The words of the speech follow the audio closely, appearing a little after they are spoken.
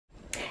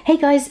Hey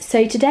guys,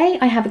 so today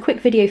I have a quick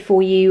video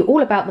for you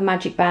all about the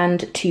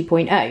Magicband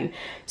 2.0.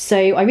 So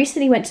I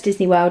recently went to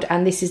Disney World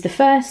and this is the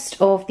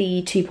first of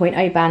the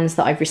 2.0 bands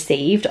that I've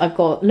received. I've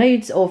got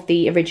loads of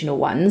the original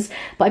ones,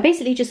 but I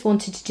basically just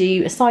wanted to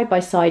do a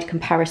side-by-side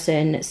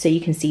comparison so you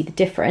can see the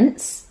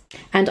difference.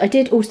 And I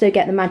did also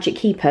get the Magic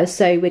Keeper,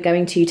 so we're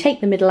going to take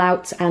the middle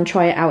out and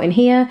try it out in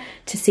here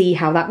to see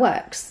how that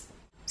works.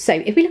 So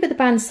if we look at the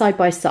bands side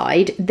by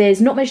side,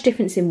 there's not much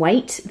difference in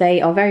weight. They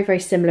are very, very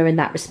similar in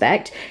that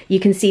respect. You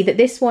can see that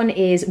this one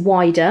is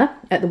wider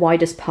at the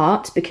widest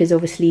part because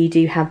obviously you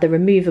do have the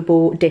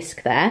removable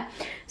disc there.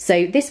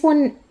 So this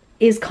one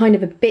is kind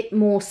of a bit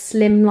more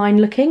slimline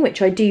looking,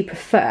 which I do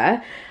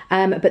prefer.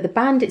 But the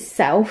band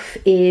itself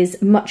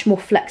is much more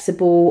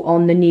flexible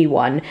on the new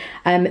one.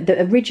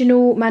 The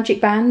original Magic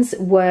bands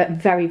were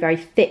very, very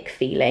thick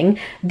feeling.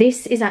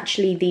 This is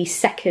actually the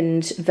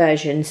second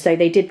version, so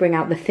they did bring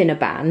out the thinner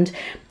band.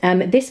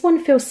 This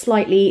one feels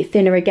slightly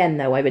thinner again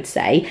though, I would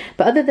say.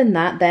 But other than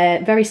that,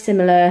 they're very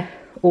similar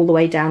all the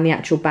way down the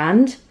actual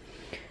band.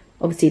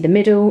 Obviously the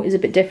middle is a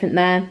bit different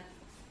there.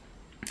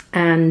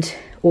 And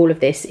all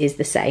of this is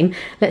the same.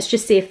 Let's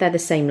just see if they're the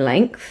same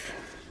length.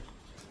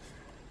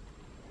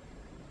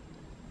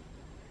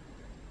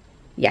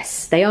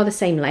 Yes, they are the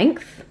same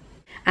length.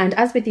 And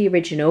as with the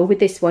original, with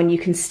this one, you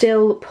can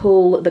still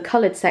pull the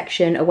coloured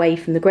section away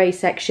from the grey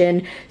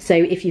section. So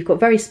if you've got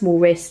very small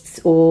wrists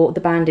or the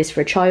band is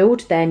for a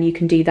child, then you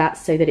can do that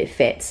so that it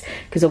fits.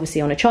 Because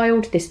obviously on a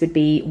child, this would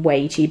be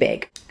way too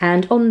big.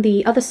 And on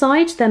the other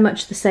side, they're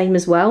much the same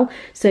as well.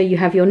 So you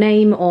have your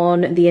name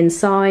on the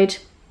inside.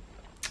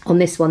 On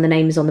this one, the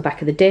name is on the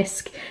back of the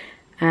disc.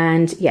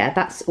 And yeah,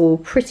 that's all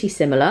pretty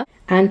similar.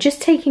 And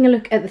just taking a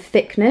look at the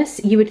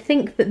thickness, you would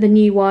think that the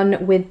new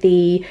one with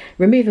the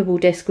removable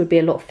disc would be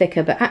a lot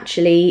thicker, but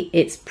actually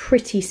it's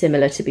pretty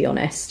similar, to be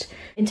honest.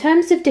 In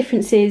terms of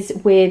differences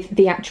with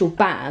the actual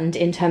band,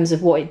 in terms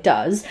of what it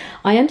does,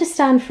 I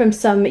understand from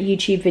some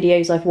YouTube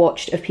videos I've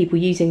watched of people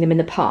using them in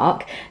the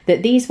park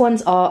that these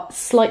ones are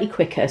slightly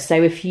quicker. So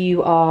if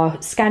you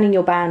are scanning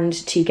your band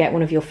to get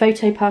one of your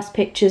PhotoPass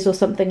pictures or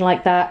something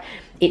like that,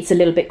 it's a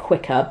little bit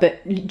quicker,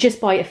 but just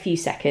by a few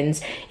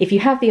seconds. If you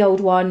have the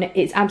old one,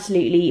 it's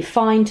absolutely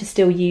fine to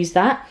still use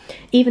that.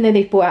 Even though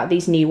they've brought out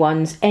these new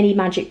ones, any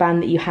Magic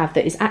Band that you have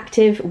that is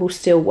active will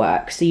still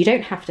work, so you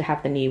don't have to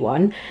have the new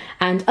one.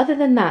 And other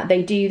than that,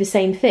 they do the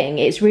same thing.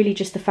 It's really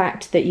just the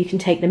fact that you can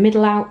take the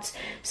middle out,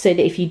 so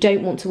that if you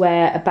don't want to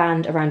wear a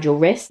band around your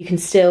wrist, you can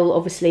still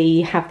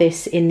obviously have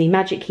this in the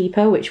Magic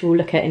Keeper, which we'll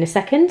look at in a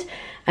second.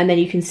 And then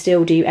you can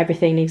still do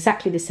everything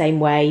exactly the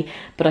same way,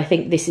 but I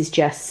think this is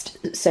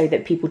just so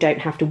that people don't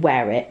have to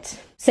wear it.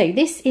 So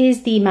this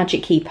is the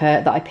Magic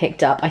Keeper that I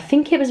picked up. I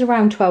think it was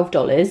around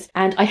 $12,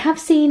 and I have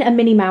seen a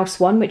Minnie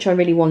Mouse one, which I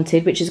really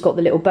wanted, which has got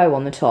the little bow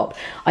on the top.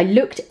 I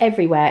looked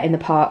everywhere in the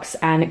parks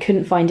and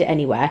couldn't find it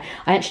anywhere.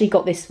 I actually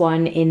got this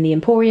one in the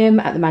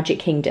Emporium at the Magic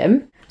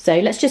Kingdom. So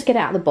let's just get it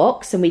out of the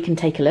box and we can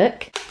take a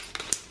look.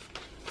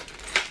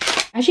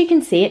 As you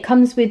can see, it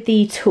comes with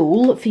the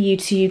tool for you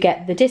to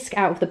get the disc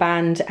out of the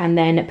band and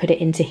then put it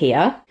into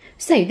here.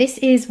 So this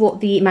is what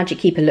the Magic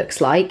Keeper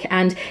looks like,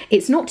 and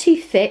it's not too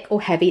thick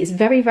or heavy. It's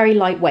very, very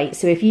lightweight.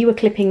 So if you were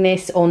clipping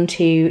this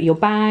onto your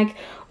bag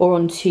or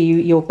onto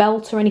your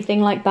belt or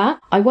anything like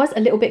that, I was a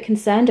little bit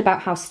concerned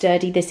about how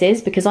sturdy this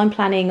is because I'm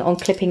planning on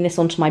clipping this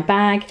onto my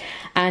bag.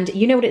 And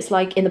you know what it's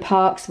like in the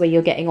parks where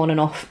you're getting on and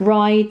off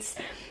rides.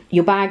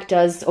 Your bag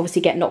does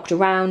obviously get knocked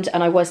around,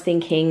 and I was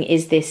thinking,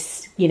 is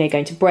this, you know,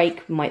 going to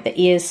break? Might the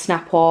ears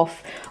snap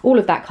off? All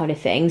of that kind of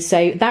thing.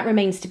 So that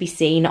remains to be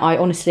seen. I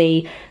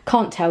honestly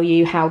can't tell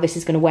you how this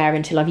is going to wear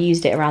until I've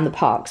used it around the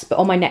parks, but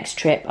on my next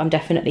trip, I'm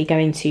definitely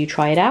going to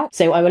try it out.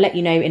 So I will let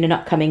you know in an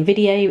upcoming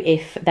video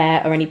if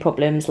there are any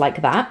problems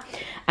like that.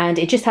 And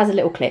it just has a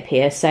little clip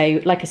here.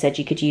 So like I said,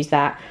 you could use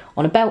that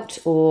on a belt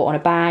or on a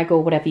bag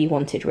or whatever you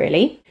wanted,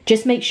 really.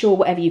 Just make sure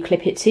whatever you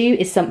clip it to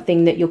is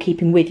something that you're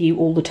keeping with you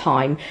all the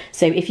time.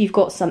 So if you've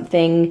got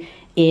something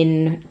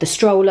in the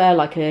stroller,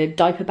 like a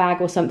diaper bag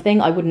or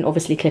something, I wouldn't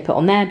obviously clip it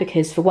on there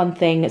because for one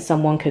thing,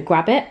 someone could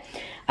grab it.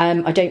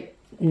 I don't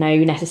know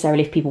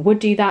necessarily if people would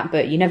do that,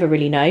 but you never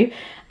really know.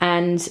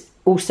 And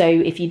also,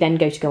 if you then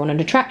go on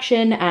an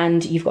attraction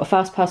and you've got a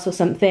fast pass or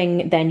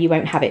something, then you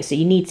won't have it. So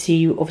you need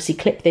to obviously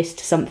clip this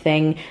to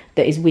something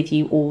that is with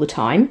you all the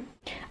time.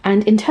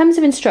 And in terms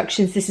of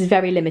instructions, this is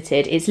very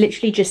limited. It's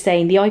literally just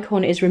saying the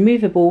icon is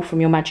removable from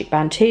your Magic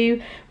Band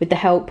 2 with the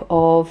help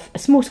of a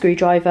small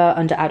screwdriver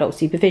under adult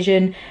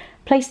supervision.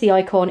 Place the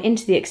icon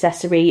into the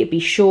accessory, be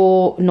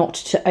sure not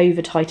to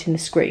over tighten the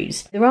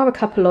screws. There are a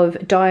couple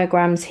of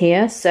diagrams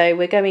here, so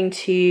we're going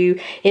to,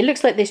 it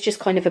looks like there's just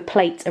kind of a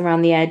plate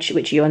around the edge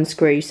which you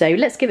unscrew, so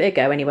let's give it a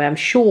go anyway. I'm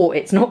sure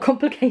it's not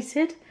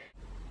complicated.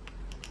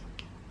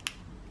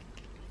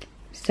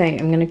 So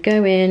I'm going to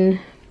go in.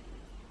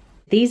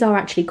 These are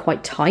actually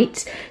quite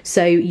tight,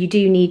 so you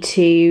do need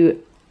to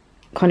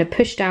kind of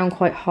push down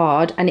quite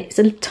hard, and it's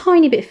a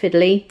tiny bit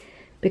fiddly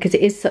because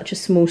it is such a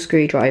small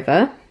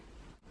screwdriver.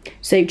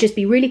 So just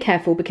be really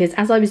careful, because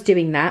as I was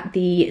doing that,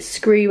 the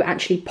screw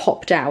actually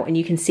popped out, and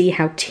you can see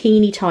how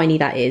teeny tiny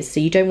that is. So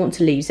you don't want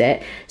to lose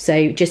it.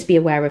 So just be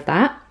aware of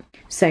that.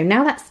 So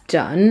now that's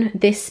done,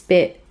 this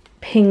bit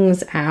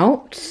pings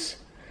out.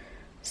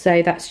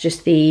 So that's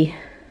just the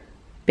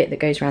bit that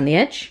goes around the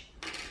edge.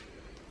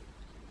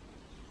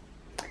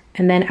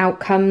 And then out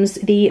comes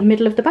the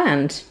middle of the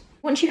band.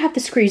 Once you have the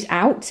screws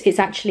out, it's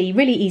actually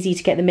really easy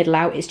to get the middle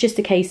out. It's just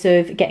a case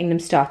of getting them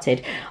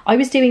started. I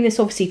was doing this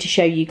obviously to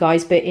show you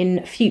guys, but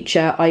in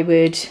future I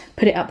would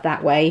put it up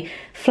that way,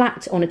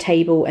 flat on a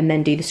table, and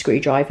then do the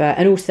screwdriver.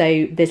 And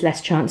also there's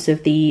less chance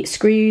of the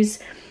screws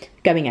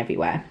going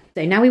everywhere.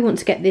 So now we want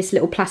to get this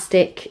little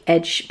plastic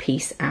edge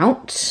piece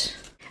out.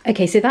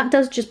 Okay, so that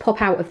does just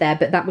pop out of there,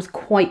 but that was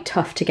quite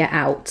tough to get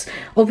out.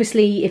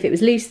 Obviously, if it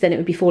was loose, then it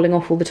would be falling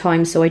off all the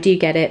time, so I do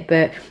get it,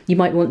 but you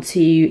might want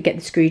to get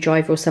the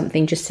screwdriver or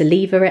something just to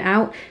lever it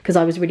out, because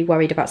I was really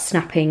worried about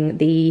snapping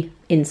the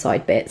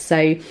inside bit.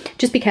 So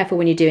just be careful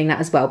when you're doing that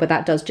as well, but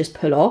that does just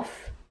pull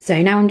off.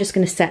 So now I'm just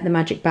going to set the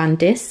Magicband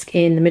disc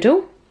in the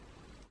middle,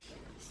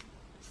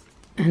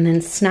 and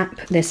then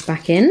snap this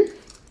back in.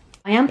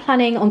 I am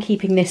planning on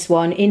keeping this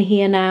one in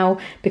here now,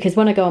 because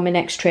when I go on my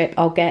next trip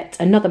I'll get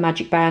another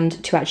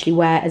Magicband to actually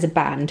wear as a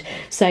band.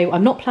 So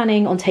I'm not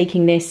planning on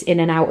taking this in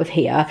and out of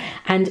here,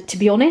 and to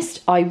be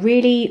honest I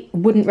really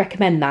wouldn't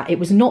recommend that. It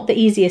was not the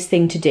easiest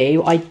thing to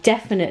do. I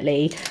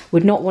definitely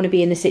would not want to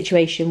be in the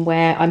situation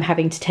where I'm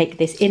having to take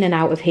this in and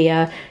out of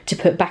here to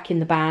put back in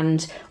the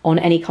band on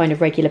any kind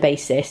of regular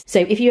basis.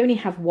 So if you only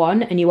have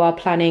one and you are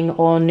planning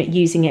on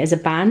using it as a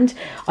band,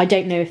 I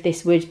don't know if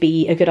this would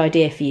be a good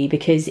idea for you,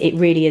 because it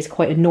really is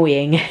quite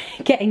annoying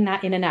getting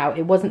that in and out.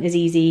 It wasn't as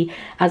easy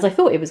as I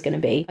thought it was going to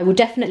be. I will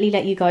definitely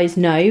let you guys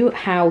know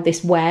how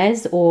this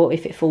wears, or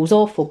if it falls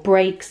off or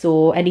breaks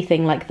or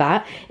anything like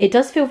that. It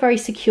does feel very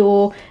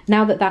secure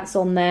now that that's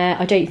on there.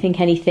 I don't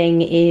think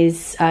anything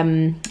is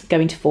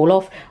going to fall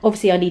off.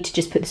 Obviously I need to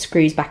just put the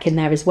screws back in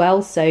there as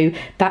well, so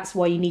that's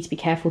why you need to be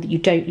careful that you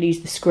don't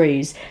lose the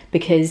screws,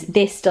 because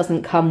this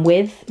doesn't come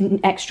with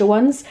extra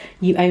ones.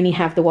 You only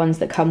have the ones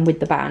that come with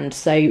the band,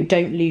 so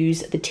don't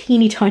lose the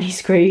teeny tiny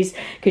screws,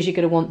 because you're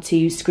going to want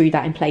to screw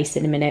that in place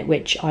in a minute,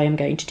 which I am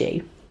going to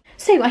do.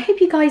 So I hope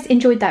you guys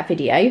enjoyed that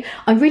video.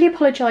 I really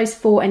apologise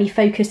for any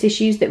focus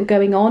issues that were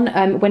going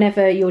on.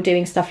 Whenever you're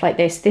doing stuff like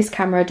this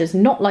camera does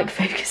not like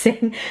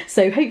focusing,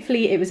 so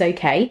hopefully it was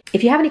okay.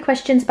 If you have any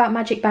questions about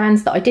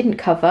Magicbands that I didn't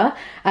cover,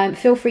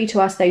 feel free to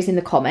ask those in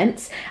the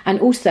comments. And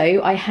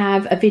also I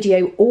have a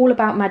video all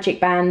about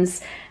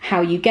Magicbands,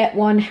 how you get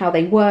one, how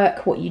they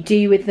work, what you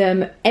do with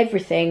them,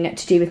 everything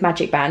to do with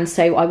Magicbands.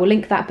 So I will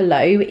link that below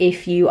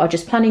if you are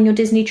just planning your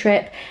Disney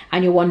trip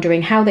and you're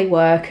wondering how they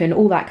work and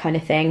all that kind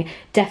of thing.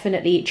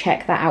 Definitely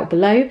check that out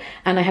below.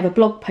 And I have a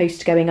blog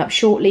post going up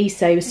shortly,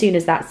 so as soon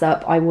as that's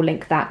up I will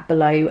link that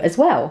below as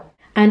well.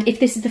 And if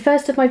this is the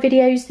first of my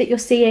videos that you're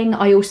seeing,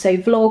 I also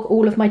vlog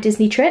all of my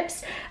Disney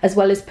trips, as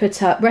well as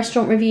put up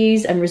restaurant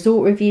reviews and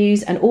resort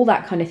reviews and all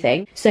that kind of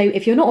thing. So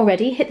if you're not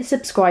already, hit the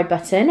subscribe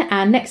button,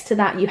 and next to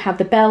that you have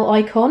the bell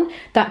icon.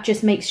 That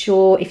just makes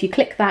sure if you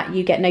click that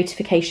you get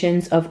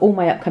notifications of all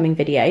my upcoming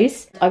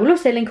videos. I will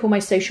also link all my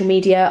social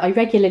media. I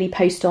regularly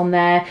post on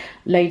there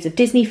loads of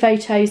Disney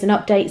photos and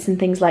updates and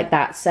things like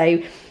that.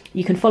 So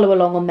you can follow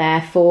along on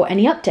there for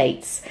any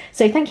updates.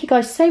 So thank you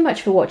guys so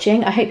much for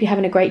watching. I hope you're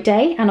having a great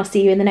day, and I'll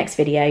see you in the next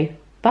video.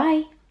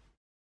 Bye.